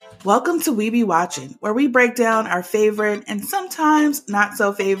Welcome to We Be Watching, where we break down our favorite and sometimes not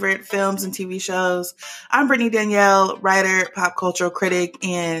so favorite films and TV shows. I'm Brittany Danielle, writer, pop cultural critic,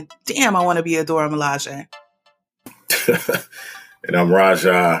 and damn, I want to be a Dora Milaje. And I'm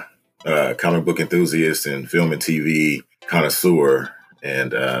Raja, comic book enthusiast and film and TV connoisseur,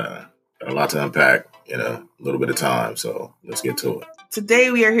 and a lot to unpack in a little bit of time. So let's get to it. Today,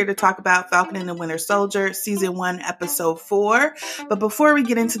 we are here to talk about Falcon and the Winter Soldier, Season 1, Episode 4. But before we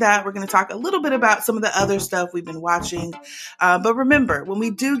get into that, we're going to talk a little bit about some of the other stuff we've been watching. But remember, when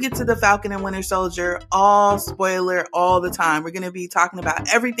we do get to the Falcon and Winter Soldier, all spoiler all the time. We're going to be talking about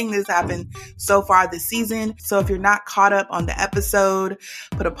everything that's happened so far this season. So if you're not caught up on the episode,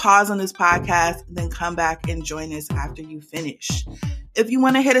 put a pause on this podcast, and then come back and join us after you finish. If you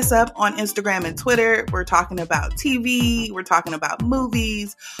want to hit us up on Instagram and Twitter, we're talking about TV, we're talking about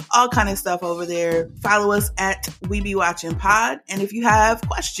movies, all kind of stuff over there. Follow us at We Be Watching Pod. And if you have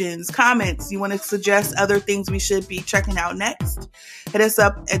questions, comments, you want to suggest other things we should be checking out next, hit us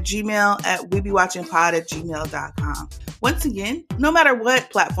up at Gmail at webewatchingpod@gmail.com. Once again, no matter what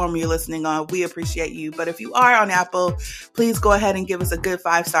platform you're listening on, we appreciate you. But if you are on Apple, please go ahead and give us a good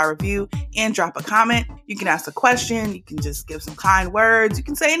 5-star review and drop a comment. You can ask a question. You can just give some kind words. You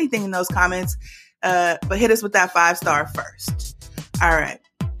can say anything in those comments, but hit us with that 5-star first. All right.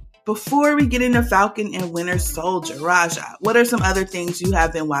 Before we get into Falcon and Winter Soldier, Raja, what are some other things you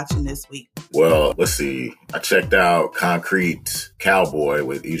have been watching this week? Well, let's see. I checked out Concrete Cowboy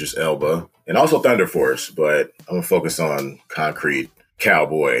with Idris Elba and also Thunder Force, but I'm going to focus on Concrete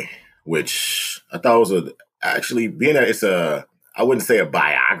Cowboy, which I thought was I wouldn't say a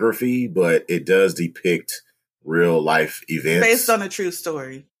biography, but it does depict real life events. Based on a true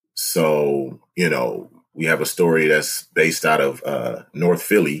story. So, we have a story that's based out of North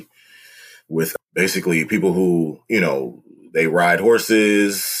Philly with basically people who, they ride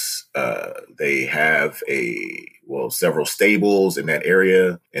horses. They have several stables in that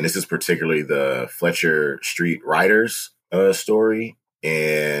area. And this is particularly the Fletcher Street Riders story.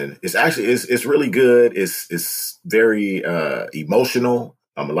 And it's really good. It's very emotional.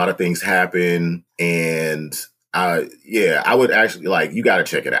 A lot of things happen. And I would actually you got to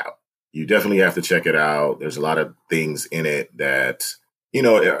check it out. You definitely have to check it out. There's a lot of things in it that,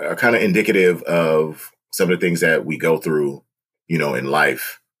 are kind of indicative of some of the things that we go through, in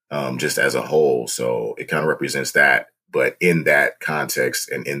life, just as a whole. So it kind of represents that, but in that context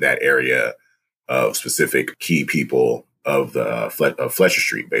and in that area of specific key people of the Fletcher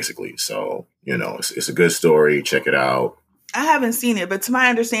Street, basically. So, it's a good story. Check it out. I haven't seen it, but to my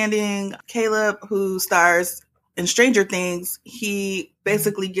understanding, Caleb, who stars in Stranger Things, he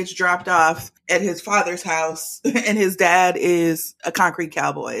basically gets dropped off at his father's house and his dad is a concrete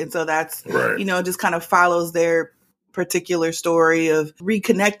cowboy. And so that's, right. Just kind of follows their particular story of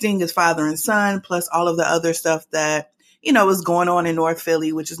reconnecting as father and son, plus all of the other stuff that, is going on in North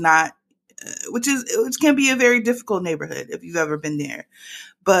Philly, which can be a very difficult neighborhood if you've ever been there.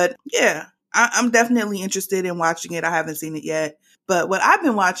 But yeah, I'm definitely interested in watching it. I haven't seen it yet. But what I've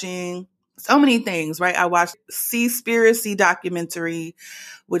been watching, so many things, right? I watched Seaspiracy documentary,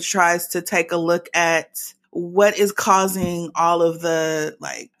 which tries to take a look at what is causing all of the,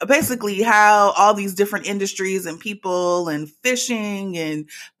 basically how all these different industries and people and fishing and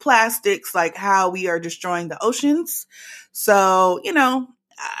plastics, how we are destroying the oceans. So,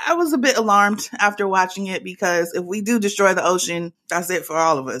 I was a bit alarmed after watching it because if we do destroy the ocean, that's it for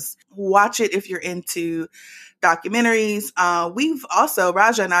all of us. Watch it if you're into documentaries.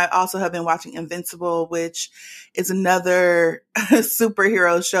 Raja and I also have been watching Invincible, which is another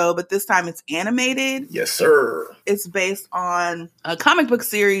superhero show, but this time it's animated. Yes, sir. It's based on a comic book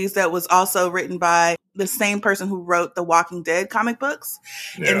series that was also written by the same person who wrote the Walking Dead comic books.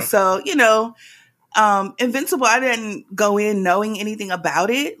 Yeah. And so, Invincible, I didn't go in knowing anything about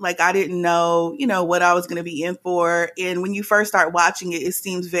it. I didn't know, what I was going to be in for. And when you first start watching it, it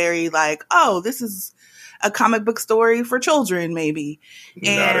seems very this is a comic book story for children, maybe.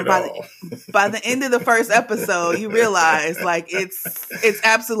 And by the end of the first episode, you realize it's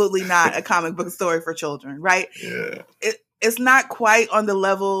absolutely not a comic book story for children, right? Yeah. It's not quite on the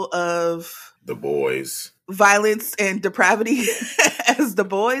level of The Boys. Violence and depravity as The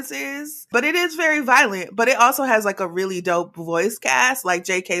Boys is, but it is very violent, but it also has a really dope voice cast, like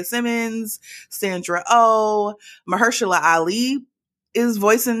J.K. Simmons, Sandra Oh, Mahershala Ali is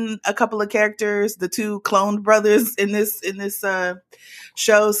voicing a couple of characters, the two cloned brothers in this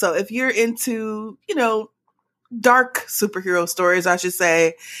show. So if you're into, dark superhero stories, I should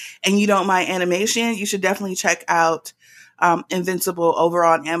say, and you don't mind animation, you should definitely check out Invincible over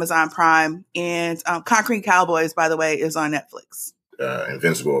on Amazon Prime. And Concrete Cowboys, by the way, is on Netflix.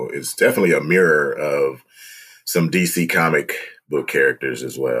 Invincible is definitely a mirror of some DC comic book characters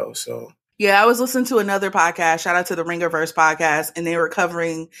as well. So yeah, I was listening to another podcast, shout out to the Ringerverse podcast, and they were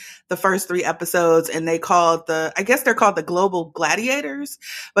covering the first 3 episodes, and I guess they're called the Global Gladiators,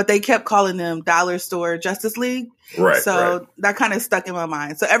 but they kept calling them Dollar Store Justice League. Right. So that kind of stuck in my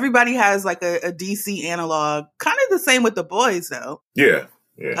mind. So everybody has like a DC analog, kind of the same with The Boys though. Yeah.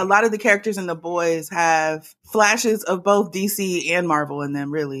 A lot of the characters in The Boys have flashes of both DC and Marvel in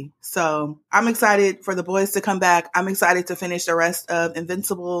them, really. So I'm excited for The Boys to come back. I'm excited to finish the rest of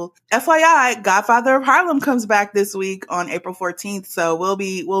Invincible. FYI, Godfather of Harlem comes back this week on April 14th. So we'll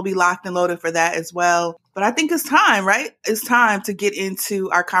be locked and loaded for that as well. But I think it's time, right? It's time to get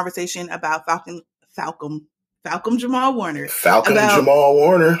into our conversation about Falcon Jamal Warner. Jamal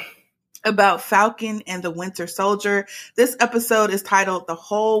Warner. About Falcon and the Winter Soldier. This episode is titled The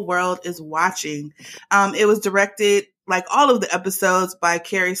Whole World is Watching. It was directed, like all of the episodes, by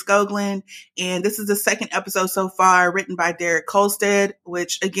Kerry Skoglund. And this is the second episode so far, written by Derek Kolstad,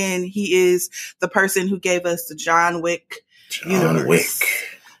 which, again, he is the person who gave us the John Wick universe.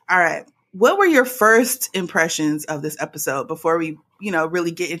 All right. What were your first impressions of this episode before we, really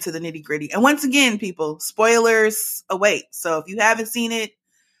get into the nitty gritty? And once again, people, spoilers await. So if you haven't seen it,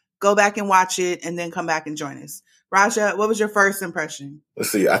 go back and watch it and then come back and join us. Raja, what was your first impression? Let's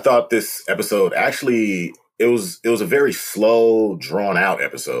see. I thought this episode actually, it was a very slow, drawn out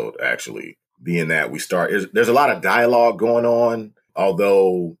episode, actually, being that there's a lot of dialogue going on,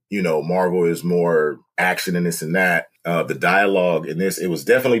 although, Marvel is more action and this and that. The dialogue in this, it was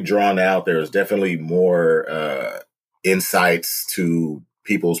definitely drawn out. There was definitely more insights to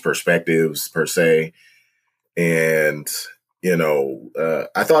people's perspectives per se. And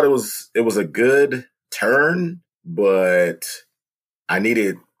I thought it was a good turn, but I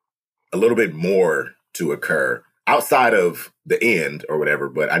needed a little bit more to occur outside of the end or whatever,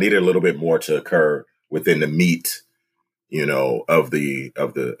 but I needed a little bit more to occur within the meat, of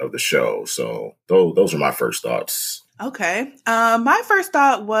the show. So those are my first thoughts. Okay. My first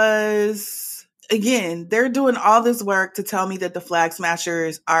thought was, again, they're doing all this work to tell me that the Flag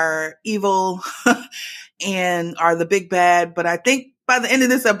Smashers are evil and are the big bad. But I think by the end of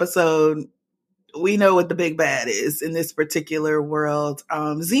this episode, we know what the big bad is in this particular world.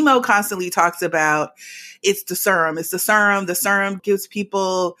 Zemo constantly talks about it's the serum. It's the serum. The serum gives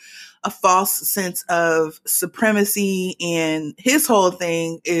people a false sense of supremacy. And his whole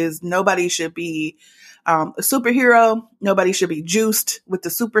thing is nobody should be a superhero. Nobody should be juiced with the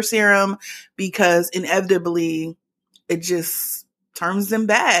super serum because inevitably it just turns them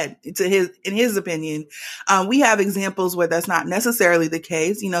bad in his opinion. We have examples where that's not necessarily the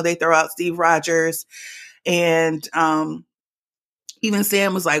case. They throw out Steve Rogers and, even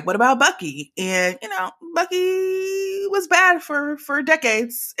Sam was like, what about Bucky? And, Bucky was bad for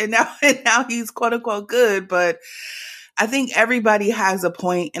decades and now he's quote unquote good. But I think everybody has a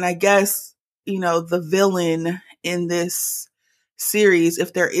point. And I guess, the villain in this series,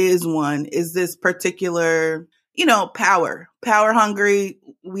 if there is one, is this particular, power hungry.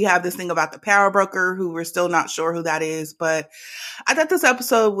 We have this thing about the power broker who we're still not sure who that is, but I thought this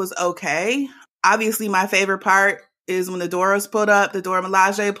episode was okay. Obviously my favorite part is when the Dora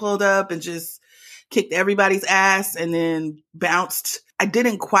Milaje pulled up and just kicked everybody's ass and then bounced. I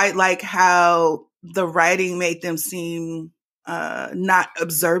didn't quite like how the writing made them seem not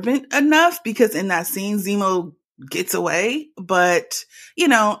observant enough, because in that scene, Zemo gets away, but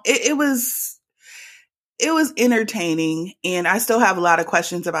it was entertaining, and I still have a lot of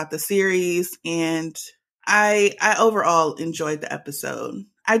questions about the series, and I overall enjoyed the episode.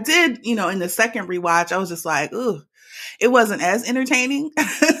 I did, in the second rewatch, I was just like, ooh, it wasn't as entertaining.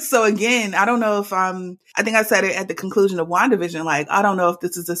 So again, I don't know if I think I said it at the conclusion of WandaVision, like, I don't know if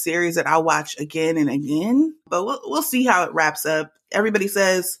this is a series that I'll watch again and again, but we'll see how it wraps up. Everybody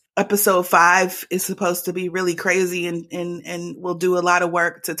says episode 5 is supposed to be really crazy and will do a lot of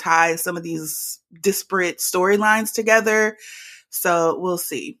work to tie some of these disparate storylines together. So we'll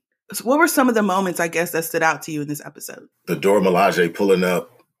see. So what were some of the moments, I guess, that stood out to you in this episode? The Dora Milaje pulling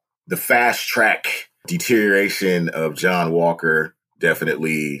up, the fast track deterioration of John Walker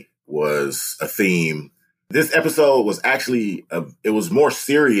definitely was a theme. This episode was actually, it was more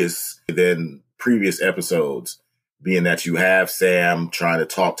serious than previous episodes, being that you have Sam trying to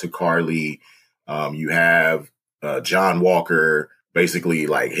talk to Carly. You have John Walker basically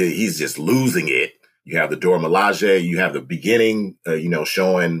like he's just losing it. You have the Dora Milaje. You have the beginning,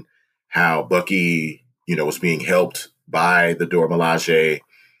 showing how Bucky, was being helped by the Dora Milaje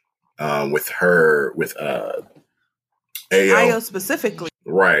with Ayo specifically.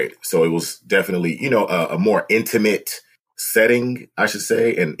 Right. So it was definitely, a more intimate setting, I should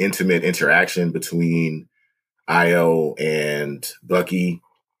say, an intimate interaction between Io and Bucky,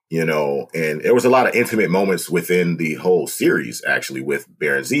 and there was a lot of intimate moments within the whole series, actually, with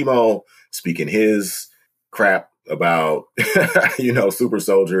Baron Zemo speaking his crap about, super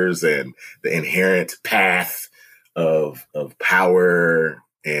soldiers and the inherent path of power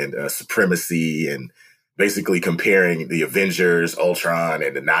and supremacy, and basically comparing the Avengers, Ultron,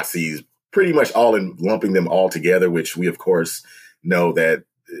 and the Nazis, pretty much all in lumping them all together, which we, of course, know that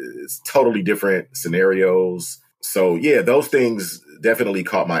it's totally different scenarios. So, yeah, those things definitely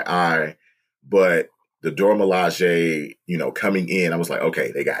caught my eye. But the Dora Milaje, coming in, I was like,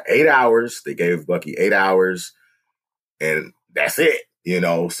 okay, they got 8 hours. They gave Bucky 8 hours, and that's it,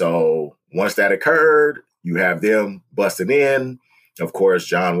 So once that occurred, you have them busting in. Of course,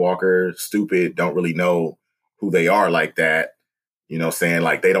 John Walker, stupid, don't really know who they are like that, saying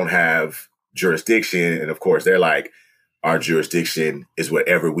like they don't have jurisdiction. And of course, they're like, our jurisdiction is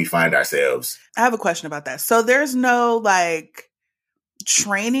wherever we find ourselves. I have a question about that. So there's no like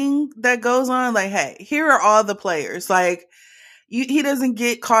training that goes on. Like, hey, here are all the players. Like, he doesn't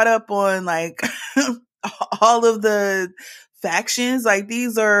get caught up on like all of the factions. Like,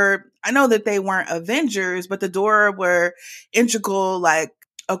 these are, I know that they weren't Avengers, but the Dora were integral. Like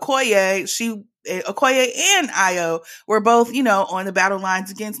Okoye and Io were both, on the battle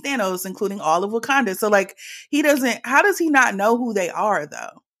lines against Thanos, including all of Wakanda. So like, how does he not know who they are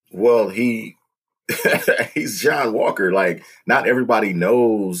though? Well, he's John Walker. Like, not everybody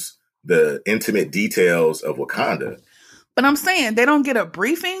knows the intimate details of Wakanda. But I'm saying they don't get a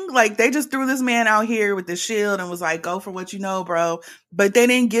briefing. Like, they just threw this man out here with the shield and was like, go for what you know, bro. But they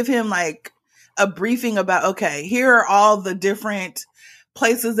didn't give him like a briefing about, okay, here are all the different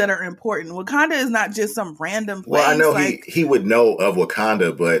places that are important. Wakanda is not just some random place. Well, I know he would know of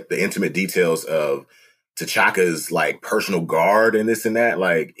Wakanda, but the intimate details of T'Chaka's like personal guard and this and that,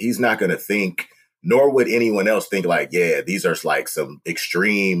 like, he's not going to think, nor would anyone else think like, yeah, these are like some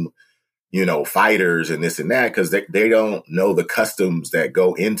extreme, fighters and this and that, because they don't know the customs that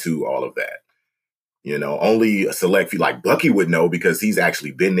go into all of that. Only a select few, like Bucky would know because he's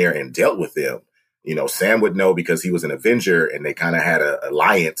actually been there and dealt with them. Sam would know because he was an Avenger and they kind of had an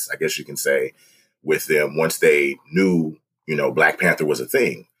alliance, I guess you can say, with them once they knew, Black Panther was a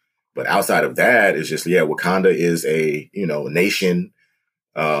thing. But outside of that, it's just, yeah, Wakanda is a, nation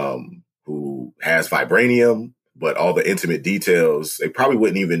who has vibranium, but all the intimate details, they probably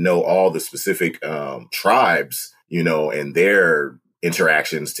wouldn't even know all the specific tribes, and their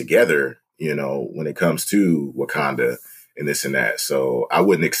interactions together, when it comes to Wakanda and this and that. So I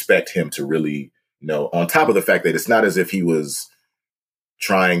wouldn't expect him to really, on top of the fact that it's not as if he was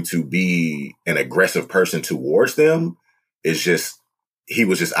trying to be an aggressive person towards them. It's just, he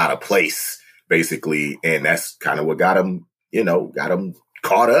was just out of place, basically. And that's kind of what got him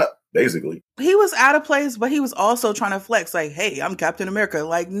caught up, basically. He was out of place, but he was also trying to flex, like, hey, I'm Captain America.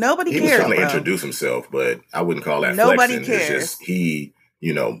 Like, nobody cares. He was trying to introduce himself, but I wouldn't call that nobody flexing. Cares. It's just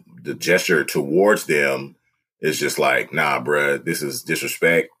the gesture towards them is just like, nah, bruh, this is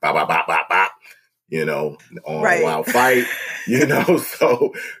disrespect. Bop, bop, bop, bop, bop. On a wild fight,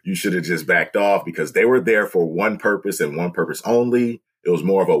 so you should have just backed off, because they were there for one purpose and one purpose only. It was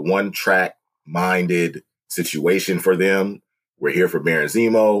more of a one-track minded situation for them. We're here for Baron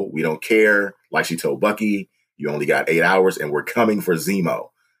Zemo. We don't care. Like she told Bucky, you only got 8 hours and we're coming for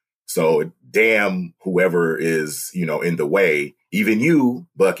Zemo. So damn whoever is, in the way, even you,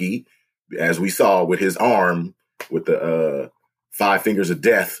 Bucky, as we saw with his arm, with the 5 fingers of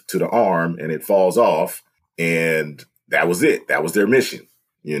death to the arm, and it falls off, and that was it. That was their mission,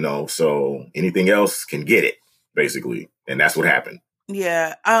 so anything else can get it, basically. And that's what happened.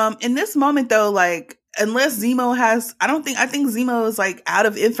 Yeah. In this moment though, like, unless Zemo I think Zemo is like out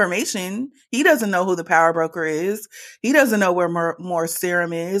of information. He doesn't know who the power broker is. He doesn't know where more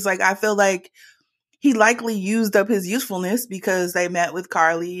serum is. Like, I feel like he likely used up his usefulness because they met with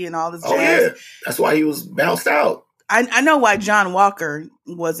Carly and all this jazz. Yeah. That's why he was bounced out. I know why John Walker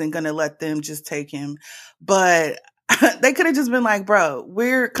wasn't going to let them just take him, but they could have just been like, bro,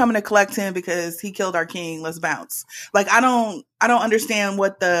 we're coming to collect him because he killed our king. Let's bounce. Like, I don't understand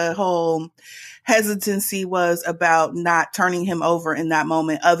what the whole hesitancy was about not turning him over in that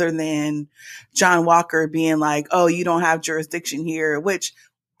moment, other than John Walker being like, oh, you don't have jurisdiction here, which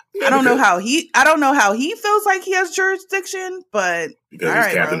I don't know how he feels like he has jurisdiction, but because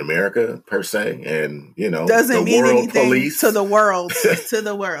he's Captain America per se, and doesn't the mean world anything police to the world,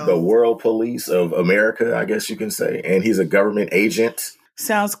 the world police of America, I guess you can say, and he's a government agent.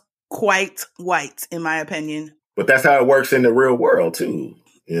 Sounds quite white, in my opinion. But that's how it works in the real world too,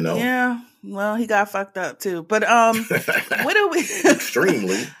 Yeah, Well, he got fucked up too. But what do we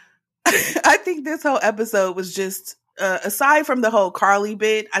Extremely. I think this whole episode was just aside from the whole Carly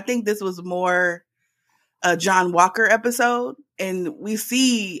bit, I think this was more a John Walker episode, and we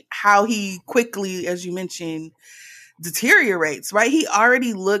see how he quickly, as you mentioned, deteriorates, right? He's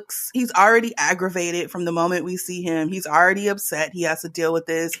already aggravated from the moment we see him. He's already upset. He has to deal with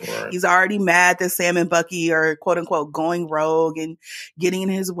this. Right. He's already mad that Sam and Bucky are quote unquote going rogue and getting in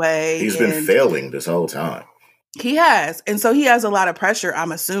his way. He's been failing this whole time. He has. And so he has a lot of pressure,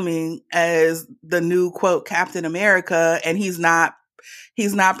 I'm assuming, as the new quote Captain America, and he's not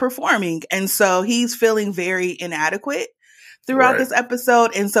performing. And so he's feeling very inadequate throughout this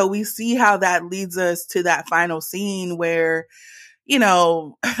episode. And so we see how that leads us to that final scene where, you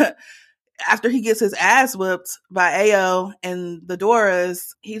know, after he gets his ass whooped by Ayo and the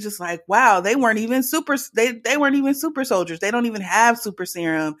Doras, he's just like, wow, they weren't even super soldiers. They don't even have super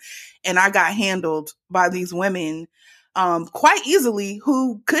serum. And I got handled by these women quite easily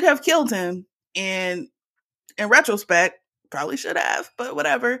who could have killed him. And in retrospect, probably should have, but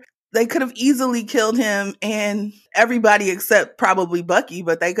whatever. They could have easily killed him and everybody except probably Bucky,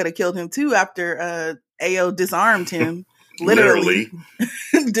 but they could have killed him too after Ayo disarmed him. Literally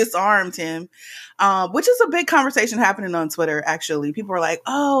disarmed him, which is a big conversation happening on Twitter, actually. People are like,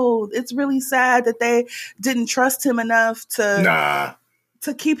 oh, it's really sad that they didn't trust him enough to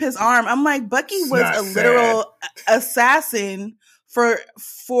keep his arm. I'm like, Bucky was a literal assassin for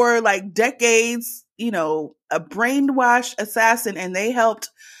like decades, you know, a brainwashed assassin, and they helped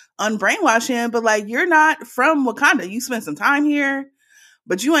unbrainwash him. But like, you're not from Wakanda. You spent some time here,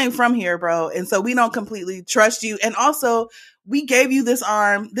 but you ain't from here, bro. And so we don't completely trust you. And also, we gave you this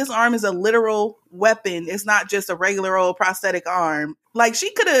arm. This arm is a literal weapon. It's not just a regular old prosthetic arm. Like,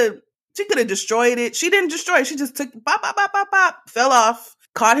 she could have destroyed it. She didn't destroy it. She just took bop, bop, bop, bop, bop, fell off,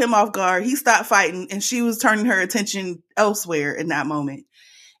 caught him off guard. He stopped fighting, and she was turning her attention elsewhere in that moment.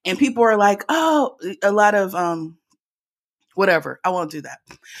 And people are like, oh, a lot of whatever. I won't do that.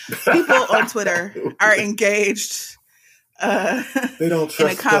 People on Twitter are engaged they don't trust in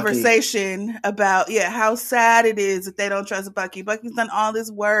a conversation about how sad it is that they don't trust Bucky. Bucky's done all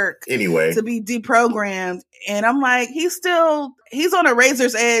this work anyway to be deprogrammed, and I'm like, he's on a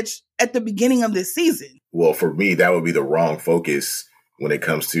razor's edge at the beginning of this season. Well, for me, that would be the wrong focus when it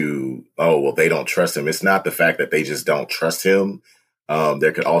comes to, oh, well, they don't trust him. It's not the fact that they just don't trust him.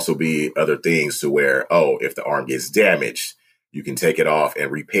 There could also be other things to where, oh, if the arm gets damaged, you can take it off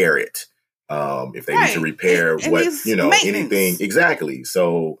and repair it. If they need to repair anything. Exactly.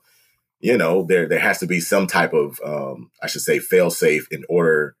 So, there has to be some type of, I should say, fail-safe in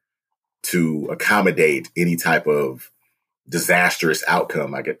order to accommodate any type of disastrous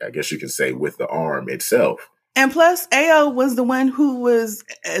outcome, I guess you can say, with the arm itself. And plus, Ayo was the one who was,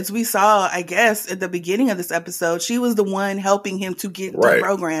 as we saw, I guess, at the beginning of this episode, she was the one helping him to get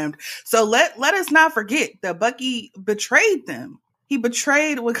deprogrammed. So let us not forget that Bucky betrayed them. He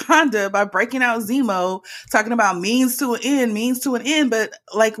betrayed Wakanda by breaking out Zemo, talking about means to an end. But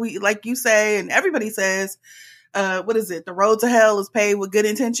like you say, and everybody says, what is it? The road to hell is paved with good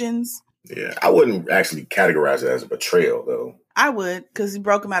intentions. Yeah, I wouldn't actually categorize it as a betrayal, though. I would, because he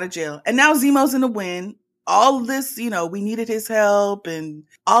broke him out of jail. And now Zemo's in the win. All of this, we needed his help and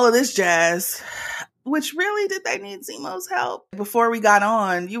all of this jazz. Which really, did they need Zemo's help? Before we got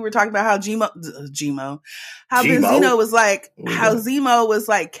on, you were talking about how Benzino was like, how Zemo was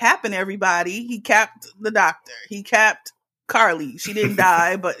like capping everybody. He capped the doctor. He capped Carly. She didn't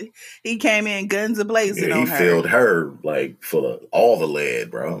die, but he came in guns a-blazing on her. He filled her like full of all the lead,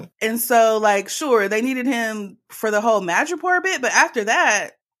 bro. And so, like, sure, they needed him for the whole Madripoor bit, but after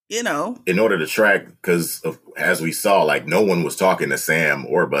that, in order to track, because as we saw, like, no one was talking to Sam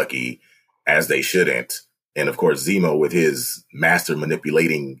or Bucky as they shouldn't. And of course, Zemo, with his master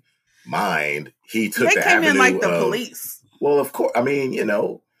manipulating mind, he took the avenue. They came in like the police. Well, of course. I mean,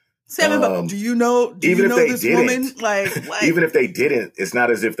 Sam, do you know this woman? Like, what? Even if they didn't, it's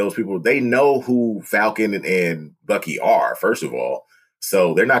not as if those people, they know who Falcon and Bucky are, first of all.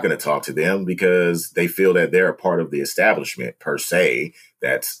 So they're not going to talk to them because they feel that they're a part of the establishment per se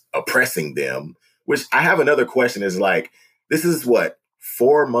that's oppressing them. Which I have another question is like, this is what,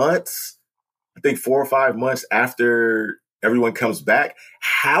 4 months? I think 4 or 5 months after everyone comes back.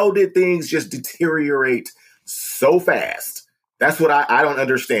 How did things just deteriorate so fast? That's what I don't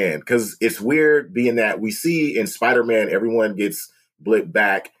understand, because it's weird being that we see in Spider-Man, everyone gets blipped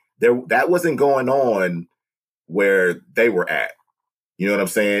back. That wasn't going on where they were at. You know what I'm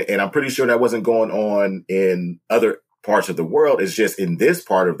saying? And I'm pretty sure that wasn't going on in other parts of the world. It's just in this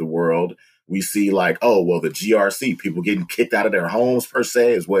part of the world We see like, oh, well, the GRC, people getting kicked out of their homes per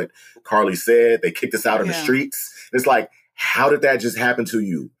se is what Carly said. They kicked us out in the streets. It's like, how did that just happen to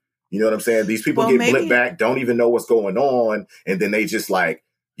you? You know what I'm saying? These people get blipped back, don't even know what's going on. And then they just like,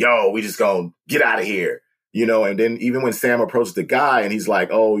 yo, we just gonna get out of here. You know, and then even when Sam approached the guy and he's like,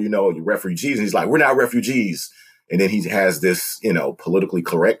 oh, you know, you're refugees. And he's like, we're not refugees. And then he has this, you know, politically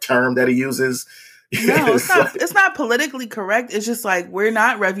correct term that he uses. No, it's not politically correct. It's just like, we're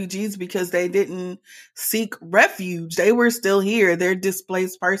not refugees because they didn't seek refuge. They were still here. They're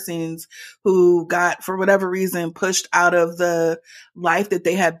displaced persons who got, for whatever reason, pushed out of the life that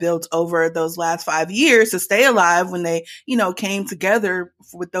they had built over those last 5 years to stay alive when they, you know, came together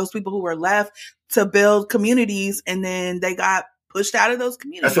with those people who were left to build communities. And then they got pushed out of those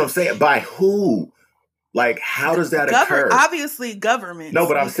communities. That's what I'm saying. By who? Like, how does that occur? Obviously, governments. No,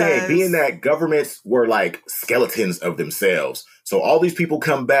 but I'm saying, being that governments were like skeletons of themselves. So all these people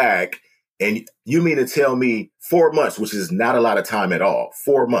come back, and you mean to tell me 4 months, which is not a lot of time at all,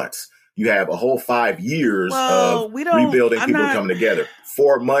 4 months. You have a whole 5 years of rebuilding, people coming together.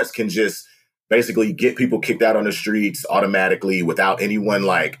 4 months can just basically get people kicked out on the streets automatically without anyone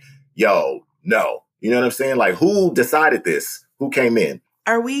like, yo, no. You know what I'm saying? Like, who decided this? Who came in?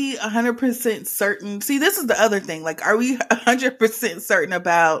 Are we 100% certain? See, this is the other thing. Like, are we 100% certain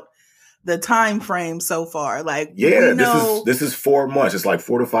about the time frame so far? Like, yeah, this is 4 months. It's like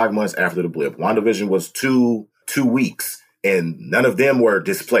 4 to 5 months after the blip. WandaVision was two weeks, and none of them were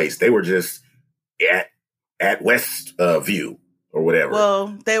displaced. They were just at West View or whatever.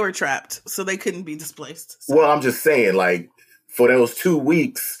 Well, they were trapped, so they couldn't be displaced. So. Well, I'm just saying, like, for those 2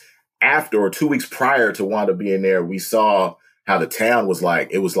 weeks after or 2 weeks prior to Wanda being there, we saw how the town was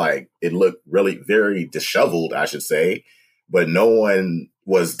like, it looked really very disheveled, I should say, but no one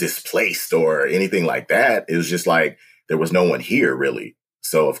was displaced or anything like that. It was just like, there was no one here really.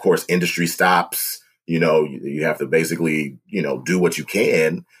 So of course, industry stops, you know, you have to basically, you know, do what you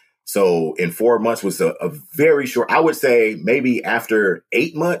can. So in 4 months was a very short, I would say maybe after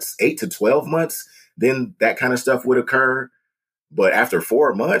 8 months, 8 to 12 months, then that kind of stuff would occur. But after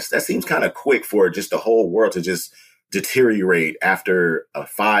 4 months, that seems kind of quick for just the whole world to just deteriorate after a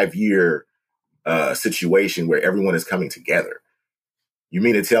 5-year situation where everyone is coming together. You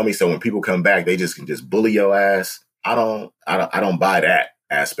mean to tell me so when people come back, they just can just bully your ass? I don't buy that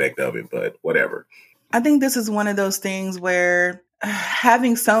aspect of it, but whatever. I think this is one of those things where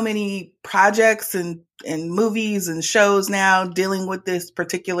having so many projects and movies and shows now dealing with this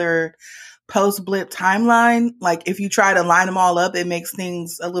particular post-blip timeline, like if you try to line them all up, it makes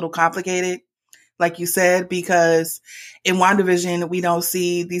things a little complicated. Like you said, because in WandaVision, we don't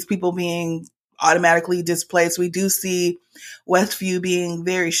see these people being automatically displaced. We do see Westview being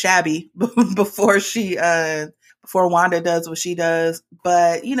very shabby before Wanda does what she does.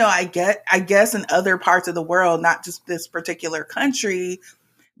 But, you know, I guess in other parts of the world, not just this particular country,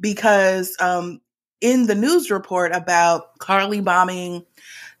 because in the news report about Carly bombing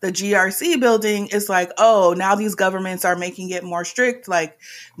the GRC building, is like, oh, now these governments are making it more strict, like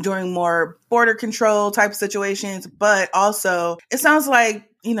doing more border control type situations. But also it sounds like,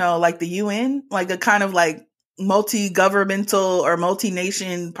 you know, like the UN, like a kind of like multi-governmental or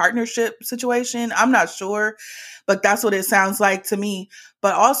multi-nation partnership situation. I'm not sure, but that's what it sounds like to me.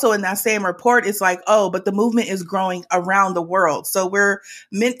 But also in that same report, it's like, oh, but the movement is growing around the world. So we're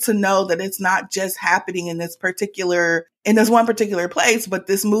meant to know that it's not just happening in this one particular place, but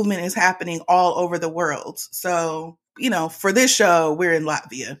this movement is happening all over the world. So, you know, for this show, we're in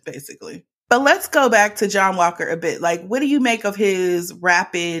Latvia, basically. But let's go back to John Walker a bit. Like, what do you make of his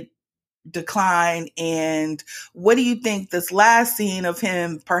rapid decline, and what do you think this last scene of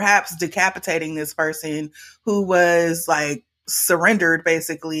him perhaps decapitating this person who was like surrendered,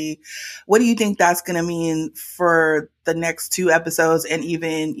 basically, what do you think that's going to mean for the next 2 episodes and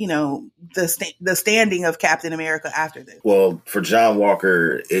even, you know, the standing of Captain America after this? Well, for John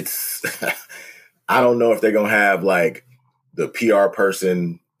Walker, it's I don't know if they're going to have like the PR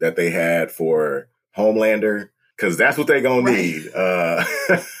person that they had for Homelander, because that's what they're going to need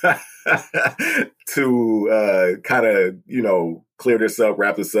to kind of, you know, clear this up,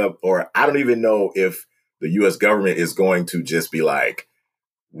 wrap this up. Or I don't even know if the U.S. government is going to just be like,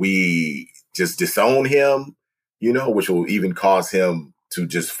 we just disown him, you know, which will even cause him to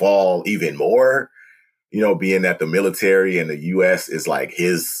just fall even more, you know, being that the military and the U.S. is like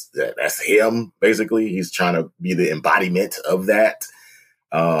that's him, basically. He's trying to be the embodiment of that.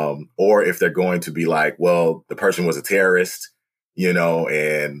 Or if they're going to be like, well, the person was a terrorist, you know,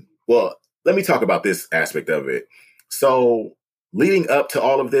 and well, let me talk about this aspect of it. So leading up to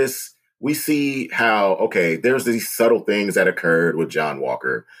all of this, we see how, okay, there's these subtle things that occurred with John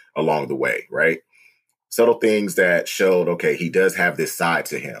Walker along the way, right? Subtle things that showed, okay, he does have this side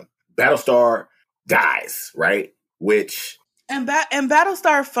to him. Battlestar dies, right? Which... And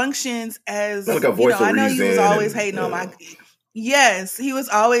Battlestar functions as, like a voice of I know reason. you was always hating on my... Yes, he was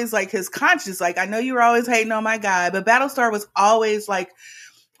always like his conscience. Like, I know you were always hating on my guy, but Battlestar was always like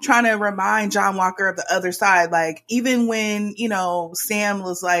trying to remind John Walker of the other side. Like, even when, Sam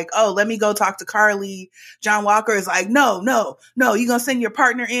was like, oh, let me go talk to Carly, John Walker is like, no, you gonna send your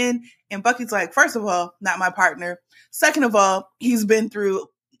partner in? And Bucky's like, first of all, not my partner. Second of all, he's been through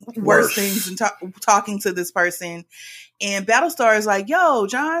worse things than talking to this person. And Battlestar is like, yo,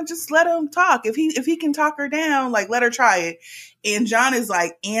 John, just let him talk. If he can talk her down, like, let her try it. And John is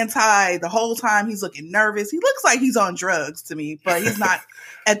like anti the whole time. He's looking nervous. He looks like he's on drugs to me, but he's not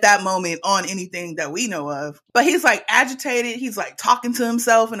at that moment on anything that we know of. But he's like agitated. He's like talking to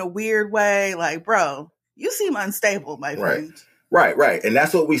himself in a weird way. Like, bro, you seem unstable, my friend. Right. And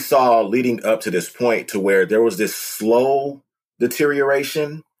that's what we saw leading up to this point, to where there was this slow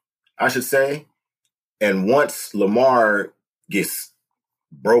deterioration, I should say. And once Lamar gets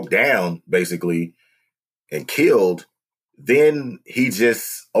broke down, basically, and killed, then he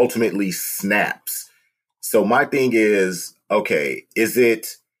just ultimately snaps. So my thing is, okay, is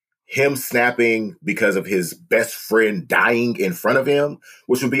it him snapping because of his best friend dying in front of him,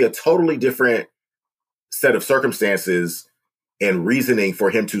 which would be a totally different set of circumstances and reasoning for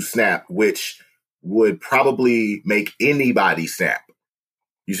him to snap, which would probably make anybody snap.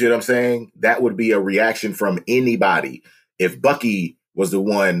 You see what I'm saying? That would be a reaction from anybody. If Bucky was the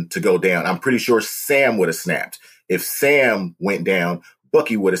one to go down, I'm pretty sure Sam would have snapped. If Sam went down,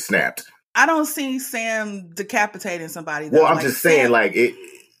 Bucky would have snapped. I don't see Sam decapitating somebody, though. Well, I'm just saying, like,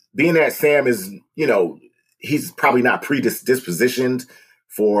 being that Sam is, he's probably not predispositioned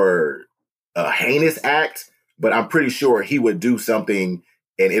for a heinous act, but I'm pretty sure he would do something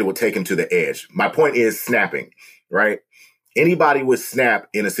and it would take him to the edge. My point is snapping, right? Anybody would snap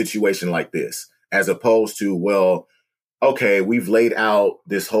in a situation like this, as opposed to, well, okay, we've laid out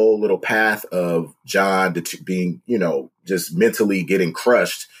this whole little path of John being, just mentally getting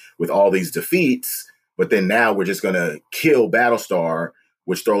crushed with all these defeats. But then now we're just going to kill Battlestar,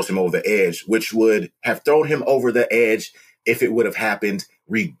 which throws him over the edge, which would have thrown him over the edge if it would have happened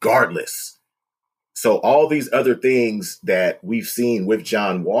regardless. So all these other things that we've seen with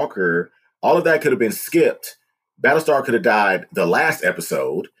John Walker, all of that could have been skipped. Battlestar could have died the last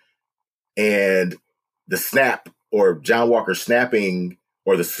episode, and the snap, or John Walker snapping,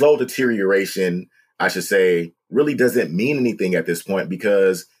 or the slow deterioration, I should say, really doesn't mean anything at this point,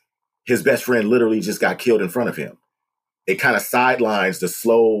 because his best friend literally just got killed in front of him. It kind of sidelines the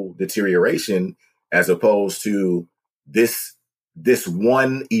slow deterioration, as opposed to this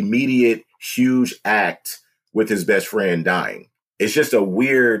one immediate huge act with his best friend dying. It's just a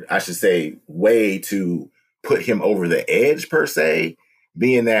weird, I should say, way to put him over the edge, per se,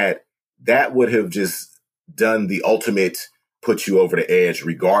 being that would have just done the ultimate put you over the edge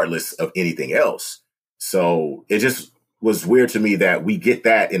regardless of anything else. So it just was weird to me that we get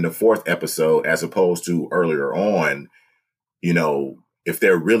that in the fourth episode, as opposed to earlier on. If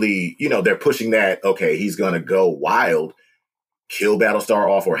they're really, they're pushing that, okay, he's going to go wild, kill Battlestar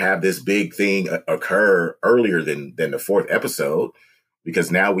off, or have this big thing occur earlier than the fourth episode.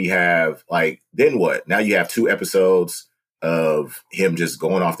 Because now we have, then what? Now you have 2 episodes of him just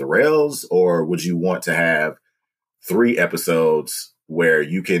going off the rails? Or would you want to have 3 episodes where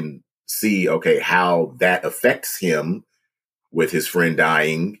you can see, okay, how that affects him with his friend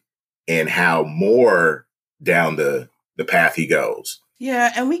dying, and how more down the path he goes?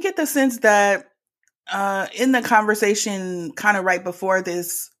 Yeah, and we get the sense that in the conversation kind of right before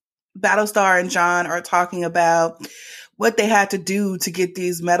this, Battlestar and John are talking about what they had to do to get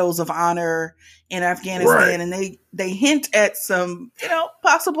these medals of honor in Afghanistan. Right. And they hint at some,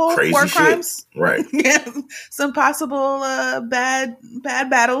 possible crazy war shit. Crimes. Right. Yeah, some possible bad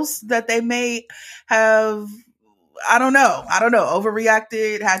battles that they may have, I don't know,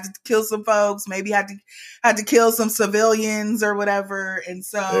 overreacted, had to kill some folks, maybe had to kill some civilians or whatever. And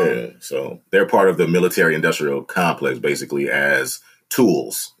so they're part of the military industrial complex, basically, as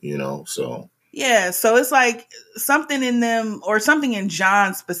tools, so. Yeah, so it's like something in them, or something in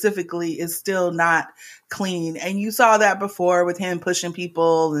John specifically, is still not clean. And you saw that before with him pushing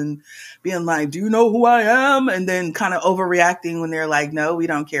people and being like, do you know who I am? And then kind of overreacting when they're like, no, we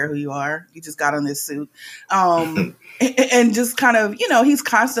don't care who you are. You just got on this suit. And just kind of, he's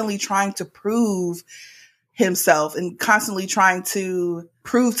constantly trying to prove himself and constantly trying to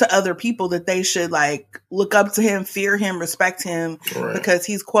prove to other people that they should like look up to him, fear him, respect him, because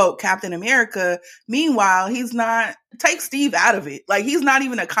he's, quote, Captain America. Meanwhile, he's not. Take Steve out of it. Like, he's not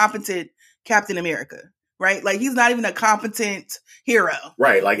even a competent Captain America, right? Like, he's not even a competent hero.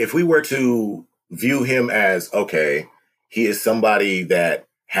 Right. Like, if we were to view him as, okay, he is somebody that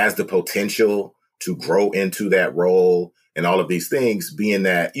has the potential to grow into that role and all of these things, being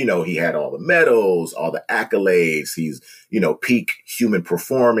that, you know, he had all the medals, all the accolades, he's, you know, peak human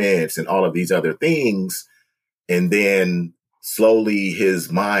performance and all of these other things. And then slowly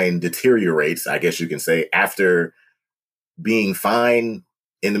his mind deteriorates, I guess you can say, after being fine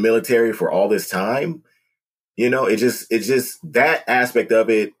in the military for all this time. You know, it's just that aspect of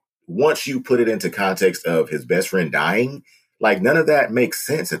it. Once you put it into context of his best friend dying, like, none of that makes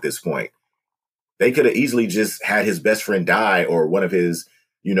sense at this point. They could have easily just had his best friend die, or one of his,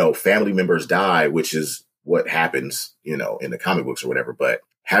 you know, family members die, which is what happens, you know, in the comic books or whatever, but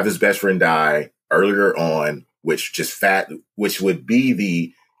have his best friend die earlier on, which would be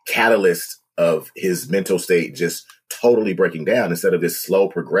the catalyst of his mental state just totally breaking down, instead of this slow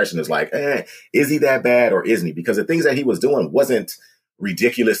progression. Is like, is he that bad or isn't he? Because the things that he was doing wasn't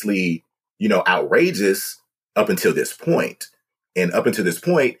ridiculously, you know, outrageous up until this point. And up until this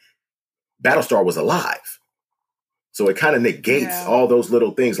point, Battlestar was alive. So it kind of negates all those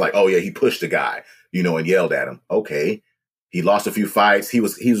little things like, oh yeah, he pushed a guy, you know, and yelled at him. Okay. He lost a few fights. He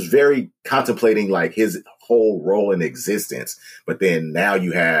was very contemplating like his whole role in existence. But then now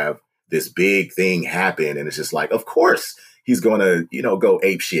you have this big thing happen, and it's just like, of course he's going to, you know, go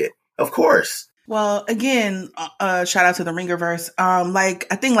ape shit. Of course. Well, again, shout out to the Ringerverse. Like,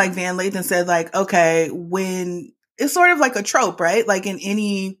 I think like Van Lathan said, like, okay, when it's sort of like a trope, right? Like in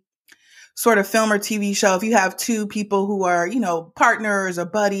any sort of film or TV show, if you have two people who are, you know, partners or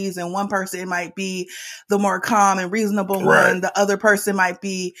buddies, and one person might be the more calm and reasonable one, the other person might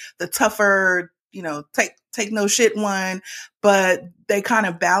be the tougher, you know, take no shit one, but they kind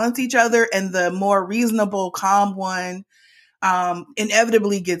of balance each other, and the more reasonable, calm one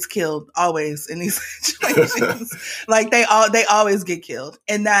inevitably gets killed always in these situations. Like they always get killed,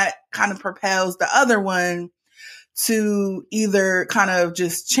 and that kind of propels the other one to either kind of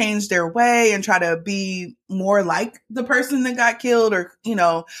just change their way and try to be more like the person that got killed, or, you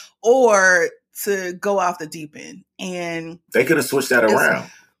know, or to go off the deep end. And they could have switched that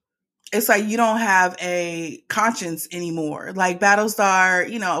around. It's like you don't have a conscience anymore. Like Battlestar,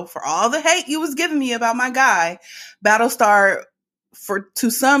 you know, for all the hate you was giving me about my guy, Battlestar,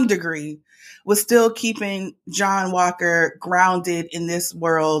 to some degree, was still keeping John Walker grounded in this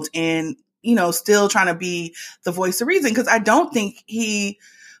world, and, you know, still trying to be the voice of reason. Because I don't think he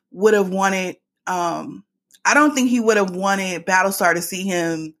would have wanted, Battlestar to see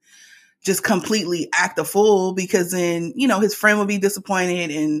him just completely act a fool, because then, you know, his friend would be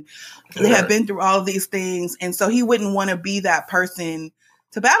disappointed, and they have been through all of these things. And so he wouldn't want to be that person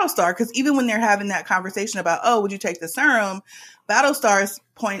to Battlestar. Because even when they're having that conversation about, oh, would you take the serum? Battlestar's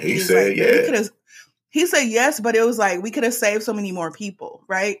point is like, he said yes, but it was like, we could have saved so many more people,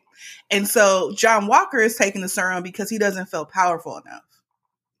 right? And so John Walker is taking the serum because he doesn't feel powerful enough.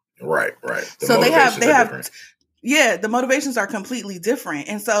 Right. So they have the motivations are completely different.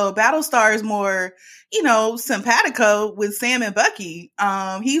 And so Battlestar is more, you know, simpatico with Sam and Bucky.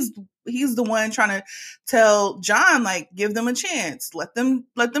 He's the one trying to tell John, like, give them a chance, let them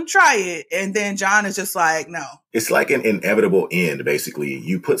try it. And then John is just like, no. It's like an inevitable end, basically.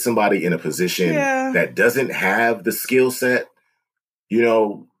 You put somebody in a position that doesn't have the skill set, you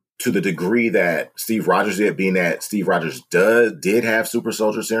know, to the degree that Steve Rogers did, being that Steve Rogers did have super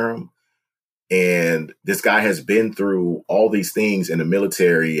soldier serum. And this guy has been through all these things in the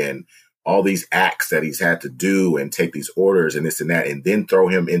military and all these acts that he's had to do and take these orders and this and that, and then throw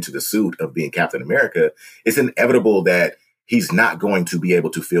him into the suit of being Captain America. It's inevitable that he's not going to be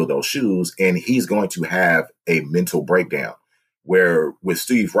able to fill those shoes, and he's going to have a mental breakdown. Where with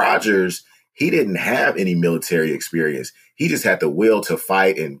Steve Rogers, he didn't have any military experience. He just had the will to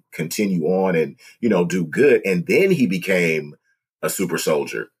fight and continue on and, you know, do good. And then he became a super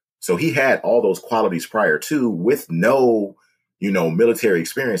soldier. So he had all those qualities prior to, with no, you know, military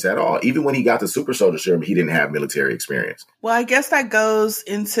experience at all. Even when he got the super soldier serum, he didn't have military experience. Well, I guess that goes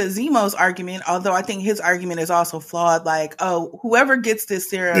into Zemo's argument, although I think his argument is also flawed. Like, oh, whoever gets this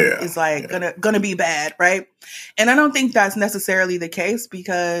serum is like gonna be bad, right? And I don't think that's necessarily the case,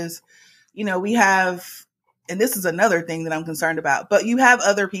 because, you know, we have, and this is another thing that I'm concerned about, but you have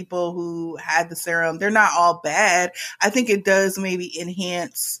other people who had the serum. They're not all bad. I think it does maybe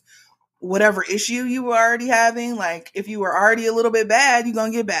enhance whatever issue you were already having. Like if you were already a little bit bad, you're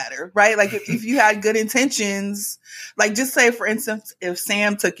going to get badder, right? Like if you had good intentions, like just say for instance, if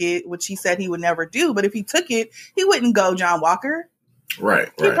Sam took it, which he said he would never do, but if he took it, he wouldn't go John Walker. Right.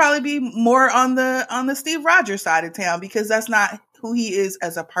 He'd probably be more on the Steve Rogers side of town because that's not who he is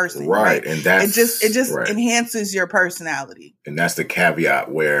as a person. Right. And that's it just enhances your personality. And that's the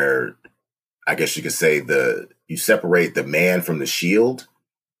caveat where I guess you could say you separate the man from the shield.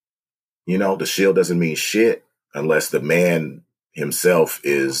 You know, the shield doesn't mean shit unless the man himself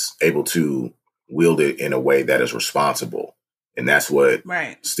is able to wield it in a way that is responsible. And that's what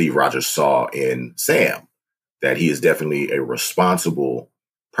Steve Rogers saw in Sam, that he is definitely a responsible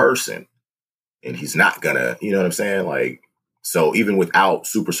person. And he's not gonna, you know what I'm saying? Like, so even without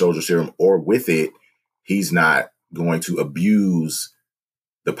super soldier serum or with it, he's not going to abuse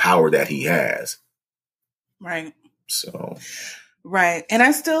the power that he has. Right. So... Right. And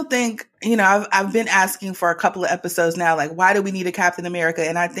I still think, you know, I've been asking for a couple of episodes now, like, why do we need a Captain America?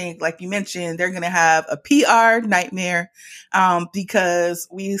 And I think, like you mentioned, they're going to have a PR nightmare because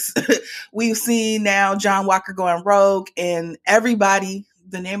we've seen now John Walker going rogue and everybody,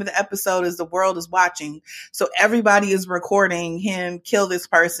 the name of the episode is The World is Watching. So everybody is recording him kill this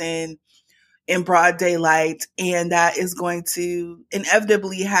person in broad daylight. And that is going to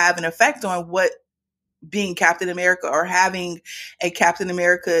inevitably have an effect on what being Captain America or having a Captain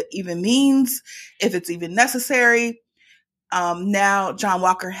America even means, if it's even necessary. Now John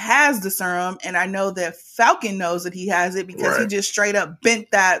Walker has the serum, and I know that Falcon knows that he has it because he just straight up bent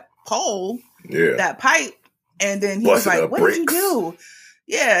that pole, that pipe, and then he was like, "What did you do?"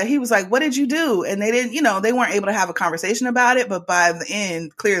 Yeah, he was like, "What did you do?" And they didn't, you know, they weren't able to have a conversation about it, but by the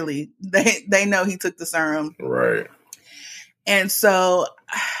end, clearly they know he took the serum. Right. And so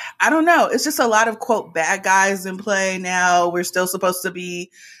I don't know. It's just a lot of, quote, bad guys in play now. We're still supposed to be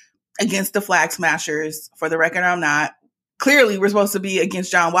against the Flag Smashers. For the record, I'm not. Clearly, we're supposed to be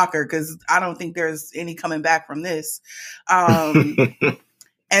against John Walker because I don't think there's any coming back from this. And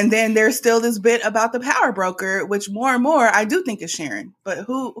then there's still this bit about the power broker, which more and more I do think is Sharon. But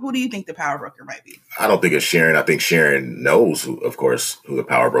who do you think the power broker might be? I don't think it's Sharon. I think Sharon knows, of course, who the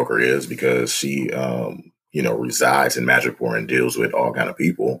power broker is because she, resides in Madripoor and deals with all kind of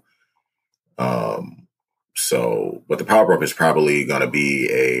people. But the power broker is probably going to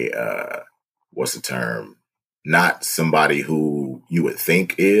be what's the term? Not somebody who you would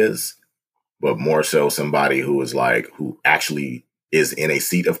think is, but more so somebody who is who actually is in a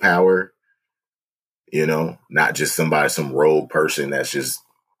seat of power, you know, not just some rogue person that's just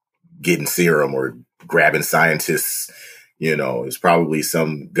getting serum or grabbing scientists, you know, it's probably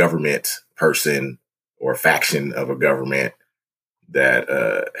some government person or faction of a government that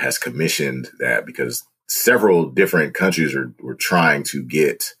has commissioned that because several different countries were trying to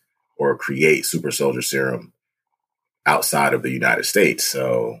get or create super soldier serum outside of the United States.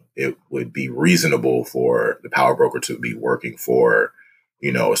 So it would be reasonable for the power broker to be working for,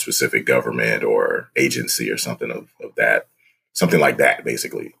 you know, a specific government or agency or something of that, something like that,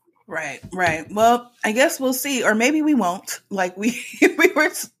 basically. Right. Well, I guess we'll see, or maybe we won't. Like we were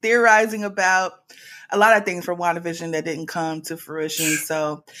theorizing about a lot of things from WandaVision that didn't come to fruition.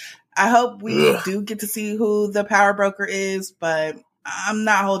 So I hope we do get to see who the power broker is, but I'm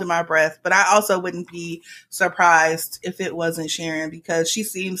not holding my breath. But I also wouldn't be surprised if it wasn't Sharon because she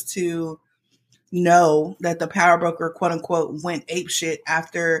seems to know that the power broker, quote unquote, went apeshit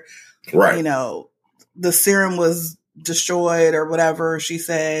after, you know, the serum was destroyed or whatever she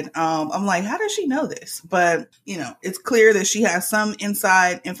said. I'm like, how does she know this? But, you know, it's clear that she has some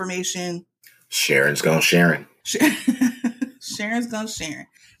inside information. Sharon's gonna Sharon. Sharon's gonna Sharon.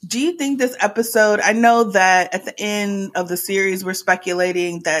 Do you think this episode, I know that at the end of the series, we're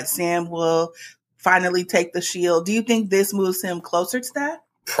speculating that Sam will finally take the shield. Do you think this moves him closer to that?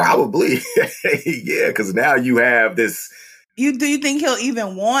 Probably. Yeah, because now you have this. Do you think he'll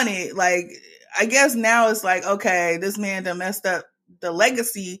even want it? Like, I guess now it's like, okay, this man done messed up the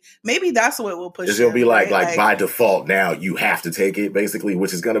legacy. Maybe that's what will push. It's gonna be like by default now you have to take it, basically,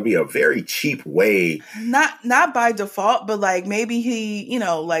 which is gonna be a very cheap way. Not by default, but like maybe he, you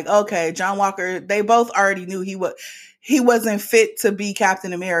know, like, okay, John Walker, they both already knew he wasn't fit to be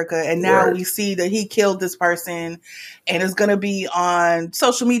Captain America, and now we see that he killed this person, and it's gonna be on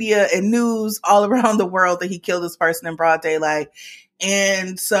social media and news all around the world that he killed this person in broad daylight.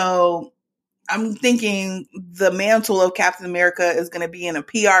 And so I'm thinking the mantle of Captain America is going to be in a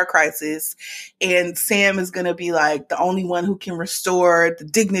PR crisis, and Sam is going to be like the only one who can restore the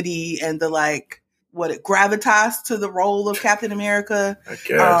dignity and the gravitas to the role of Captain America. I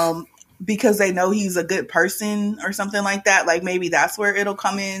guess. because they know he's a good person or something like that. Like maybe that's where it'll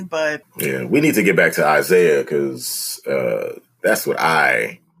come in. But yeah, we need to get back to Isaiah because that's what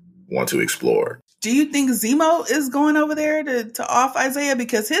I want to explore. Do you think Zemo is going over there to off Isaiah?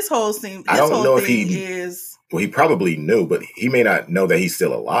 Because his whole thing, I don't know if is... Well, he probably knew, but he may not know that he's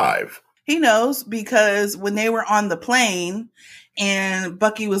still alive. He knows because when they were on the plane and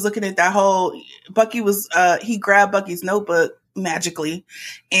Bucky was looking at that whole... he grabbed Bucky's notebook magically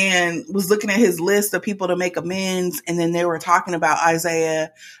and was looking at his list of people to make amends, and then they were talking about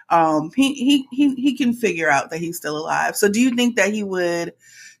Isaiah. He can figure out that he's still alive. So do you think that he would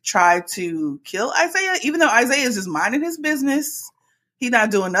try to kill Isaiah, even though Isaiah is just minding his business? He's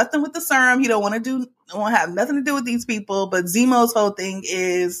not doing nothing with the serum. He don't want to have nothing to do with these people. But Zemo's whole thing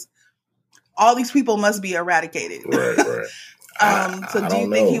is all these people must be eradicated. Right. So do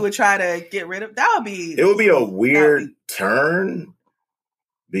you think he would try to get rid of? That would be... It would be a weird turn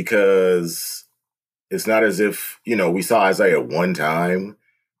because it's not as if, we saw Isaiah one time.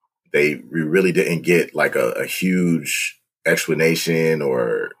 We really didn't get like a huge explanation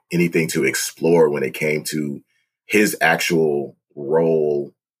or anything to explore when it came to his actual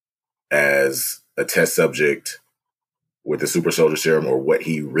role as a test subject with the super soldier serum, or what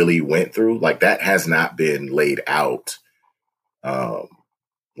he really went through. Like that has not been laid out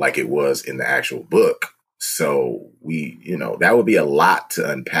like it was in the actual book. So that would be a lot to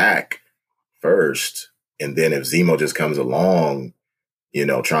unpack first. And then if Zemo just comes along,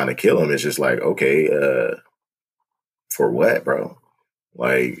 trying to kill him, it's just like, okay, for what, bro?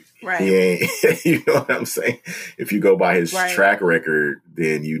 Like, right. He ain't, you know what I'm saying? If you go by his track record,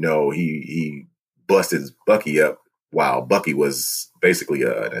 then he busted Bucky up while Bucky was basically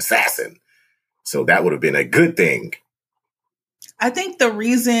an assassin. So that would have been a good thing. I think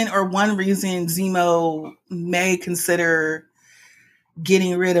one reason Zemo may consider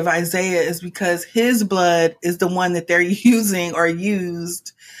getting rid of Isaiah is because his blood is the one that they're using or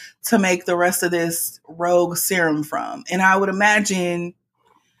used to make the rest of this rogue serum from. And I would imagine,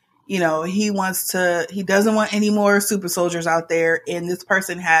 he doesn't want any more super soldiers out there, and this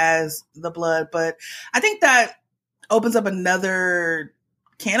person has the blood. But I think that opens up another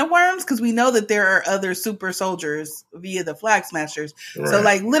can of worms, because we know that there are other super soldiers via the Flag Smashers. Right. So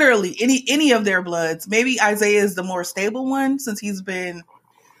like literally any of their bloods. Maybe Isaiah is the more stable one since he's been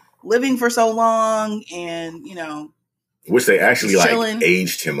living for so long, and which they actually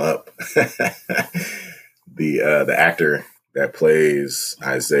aged him up. The actor that plays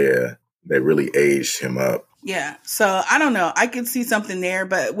Isaiah, they really aged him up. Yeah. So I don't know. I could see something there,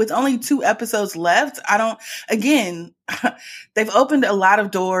 but with only 2 episodes left, they've opened a lot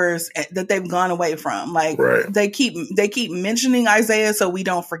of doors that they've gone away from. Like they keep mentioning Isaiah so we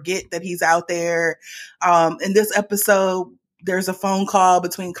don't forget that he's out there. In this episode, there's a phone call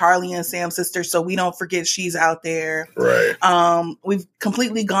between Carly and Sam's sister, so we don't forget she's out there. Right. We've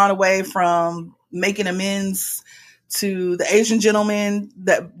completely gone away from making amends to the Asian gentleman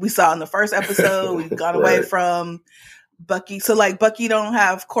that we saw in the first episode. We've gone away from Bucky. So like Bucky don't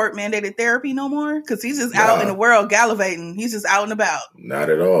have court mandated therapy no more because he's just out in the world gallivanting. He's just out and about. Not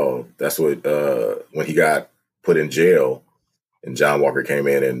at all. That's what, when he got put in jail and John Walker came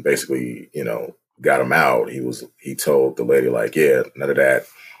in and basically, got him out. He told the lady like, yeah, none of that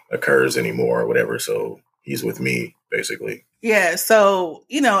occurs anymore or whatever. So he's with me basically. Yeah. So,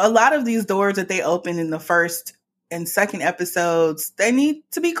 a lot of these doors that they open in the first and second episodes, they need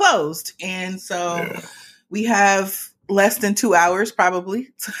to be closed. And so we have less than 2 hours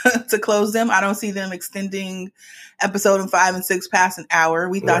probably to close them. I don't see them extending episode 5 and 6 past an hour.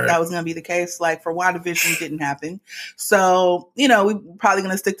 We thought that was going to be the case. Like for WandaVision, didn't happen. So, we're probably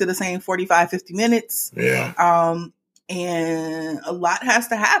going to stick to the same 45, 50 minutes. Yeah. And a lot has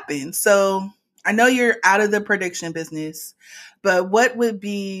to happen. So I know you're out of the prediction business, but what do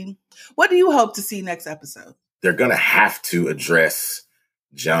you hope to see next episode? They're going to have to address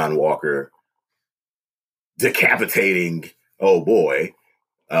John Walker decapitating old boy,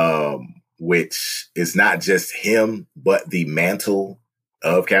 which is not just him, but the mantle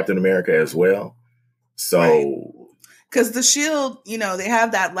of Captain America as well. So, because the shield, they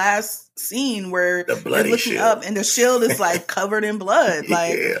have that last scene where the bloody they're looking shield up and the shield is like covered in blood,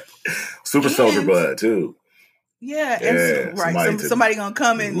 like super soldier blood too. Yeah, and somebody gonna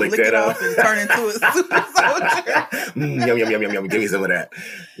come and lick it off and turn into a super soldier. Yum, give me some of that.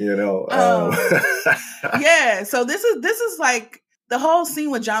 Yeah, so this is like the whole scene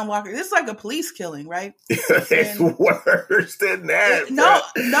with John Walker, it's like a police killing, right? It's worse than that. No,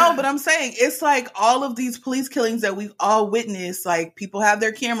 but I'm saying it's like all of these police killings that we've all witnessed. Like people have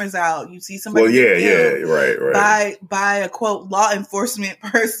their cameras out. You see somebody right. by a quote law enforcement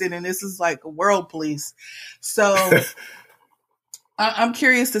person, and this is like world police. So I'm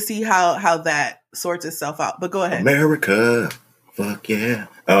curious to see how that sorts itself out. But go ahead, America. Fuck yeah.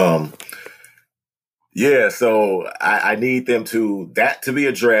 Yeah, so I need them to be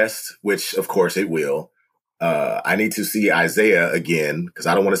addressed, which of course it will. I need to see Isaiah again because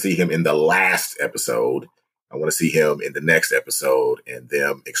I don't want to see him in the last episode. I want to see him in the next episode and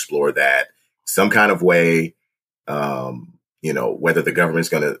them explore that some kind of way. Whether the government's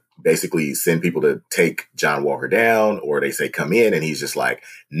going to basically send people to take John Walker down or they say come in and he's just like,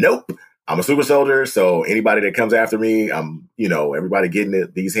 nope, I'm a super soldier. So anybody that comes after me, everybody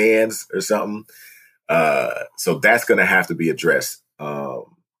getting these hands or something. So that's going to have to be addressed. And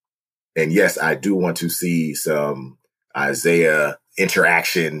yes, I do want to see some Isaiah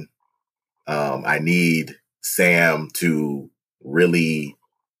interaction. I need Sam to really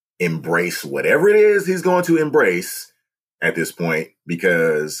embrace whatever it is he's going to embrace at this point,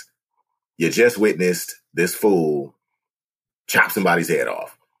 because you just witnessed this fool chop somebody's head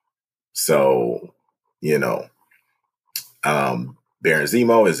off. So, Baron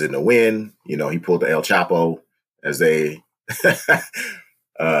Zemo is in the win. He pulled the El Chapo as they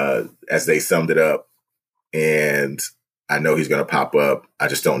summed it up. And I know he's going to pop up. I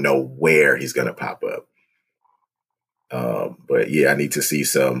just don't know where he's going to pop up. But yeah, I need to see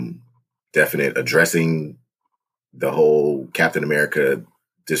some definite addressing the whole Captain America,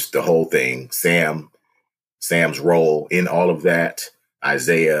 just the whole thing. Sam's role in all of that.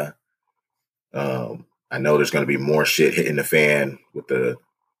 Isaiah. I know there's going to be more shit hitting the fan with the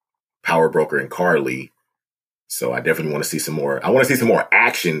power broker and Carly. So I definitely want to see some more. I want to see some more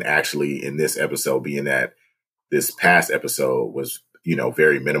action actually in this episode, being that this past episode was,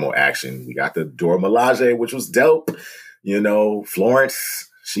 very minimal action. We got the Dora Milaje, which was dope. Florence,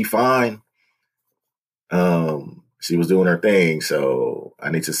 she fine. She was doing her thing. So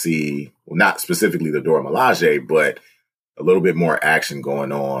I need to see, well, not specifically the Dora Milaje, but a little bit more action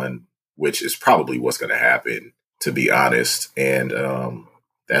going on, which is probably what's going to happen, to be honest. And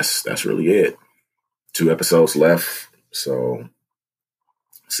that's really it. 2 episodes left, so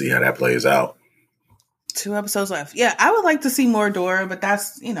see how that plays out. 2 episodes left. Yeah, I would like to see more Dora, but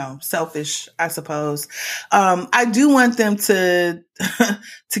that's, selfish, I suppose. I do want them to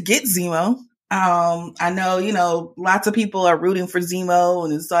to get Zemo. I know, lots of people are rooting for Zemo,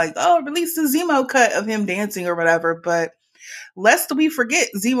 and it's like, oh, release the Zemo cut of him dancing or whatever, but lest we forget,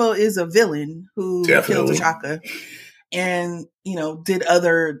 Zemo is a villain who killed T'Chaka and, did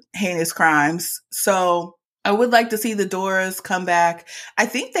other heinous crimes. So I would like to see the Doras come back. I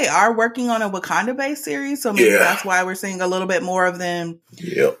think they are working on a Wakanda-based series, so maybe that's why we're seeing a little bit more of them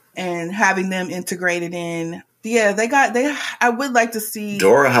and having them integrated in. Yeah, I would like to see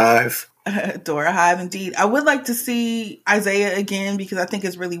Dora Hive. Dora Hive, indeed. I would like to see Isaiah again, because I think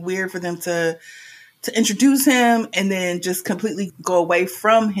it's really weird for them to introduce him and then just completely go away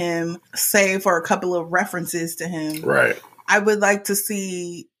from him, save for a couple of references to him. Right. I would like to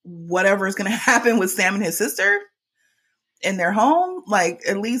see whatever is going to happen with Sam and his sister in their home. Like,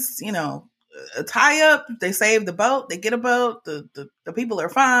 at least, a tie-up. They save the boat. They get a boat. The people are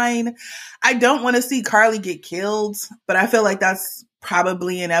fine. I don't want to see Carly get killed, but I feel like that's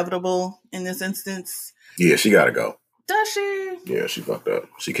probably inevitable in this instance. Yeah, she got to go. Does she? Yeah, she fucked up.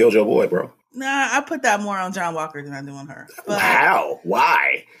 She killed your boy, bro. Nah, I put that more on John Walker than I do on her. But wow.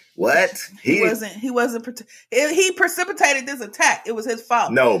 Why? What? He he precipitated this attack. It was his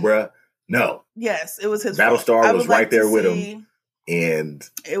fault. No, bruh. No. Yes, it was his fault. Battlestar was right there with him. And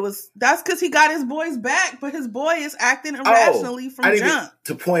that's because he got his boy's back, but his boy is acting irrationally from jump.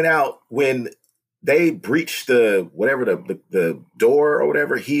 To point out, when they breach the door or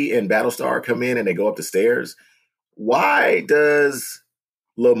whatever, he and Battlestar come in and they go up the stairs. Why does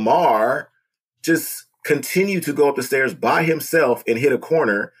Lamar just continue to go up the stairs by himself and hit a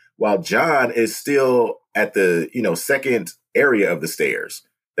corner while John is still at the, second area of the stairs?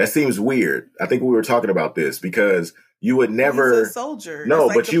 That seems weird. I think we were talking about this because you would never. He's a soldier. No,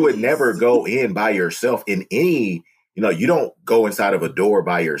 but you would never go in by yourself in any, you don't go inside of a door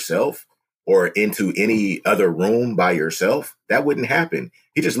by yourself or into any other room by yourself. That wouldn't happen.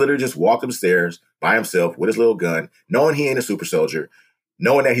 He just literally just walked upstairs by himself with his little gun, knowing he ain't a super soldier,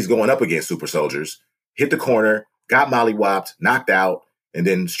 knowing that he's going up against super soldiers, hit the corner, got mollywopped, knocked out, and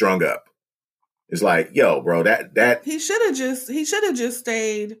then strung up. It's like, yo, bro, that he should have just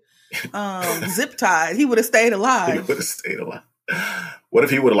stayed zip tied. He would have stayed alive. He would have stayed alive. What if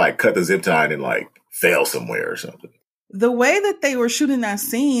he would have like cut the zip tie and like fell somewhere or something? The way that they were shooting that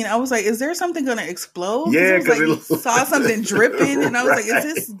scene, I was like, is there something going to explode? Yeah, because like, you saw something dripping, and I was right. like,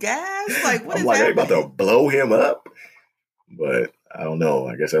 is this gas? Like, what I'm is like, happening? they about to blow him up? But I don't know.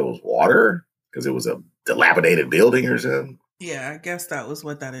 I guess that was water because it was a dilapidated building or something. Yeah, I guess that was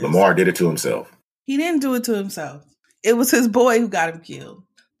what that is. Lamar did it to himself. He didn't do it to himself. It was his boy who got him killed.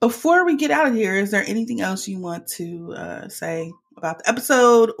 Before we get out of here, is there anything else you want to say about the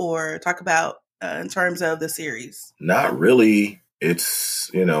episode or talk about in terms of the series? Not really. It's,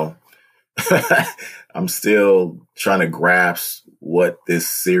 I'm still trying to grasp what this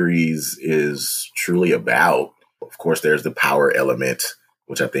series is truly about. Of course, there's the power element,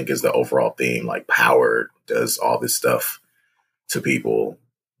 which I think is the overall theme. Like, power does all this stuff to people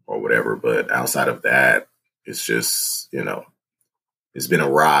or whatever. But outside of that, it's just, it's been a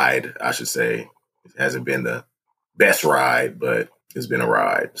ride, I should say. It hasn't been the best ride, but it's been a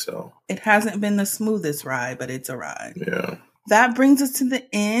ride. So it hasn't been the smoothest ride, but it's a ride. Yeah. That brings us to the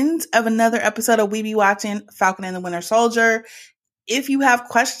end of another episode of We Be Watching Falcon and the Winter Soldier. If you have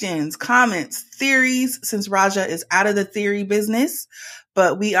questions, comments, theories, since Raja is out of the theory business,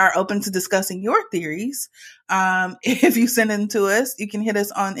 but we are open to discussing your theories. If you send them to us, you can hit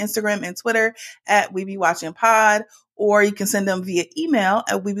us on Instagram and Twitter at We Be Watching Pod, or you can send them via email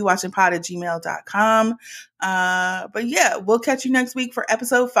at webewatchingpod@gmail.com. But yeah, we'll catch you next week for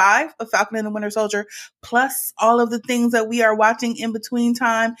episode 5 of Falcon and the Winter Soldier, plus all of the things that we are watching in between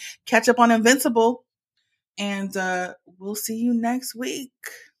time. Catch up on Invincible, and we'll see you next week.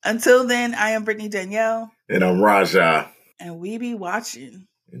 Until then, I am Brittany Danielle. And I'm Raja. And we be watching.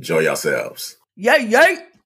 Enjoy yourselves. Yay, yay!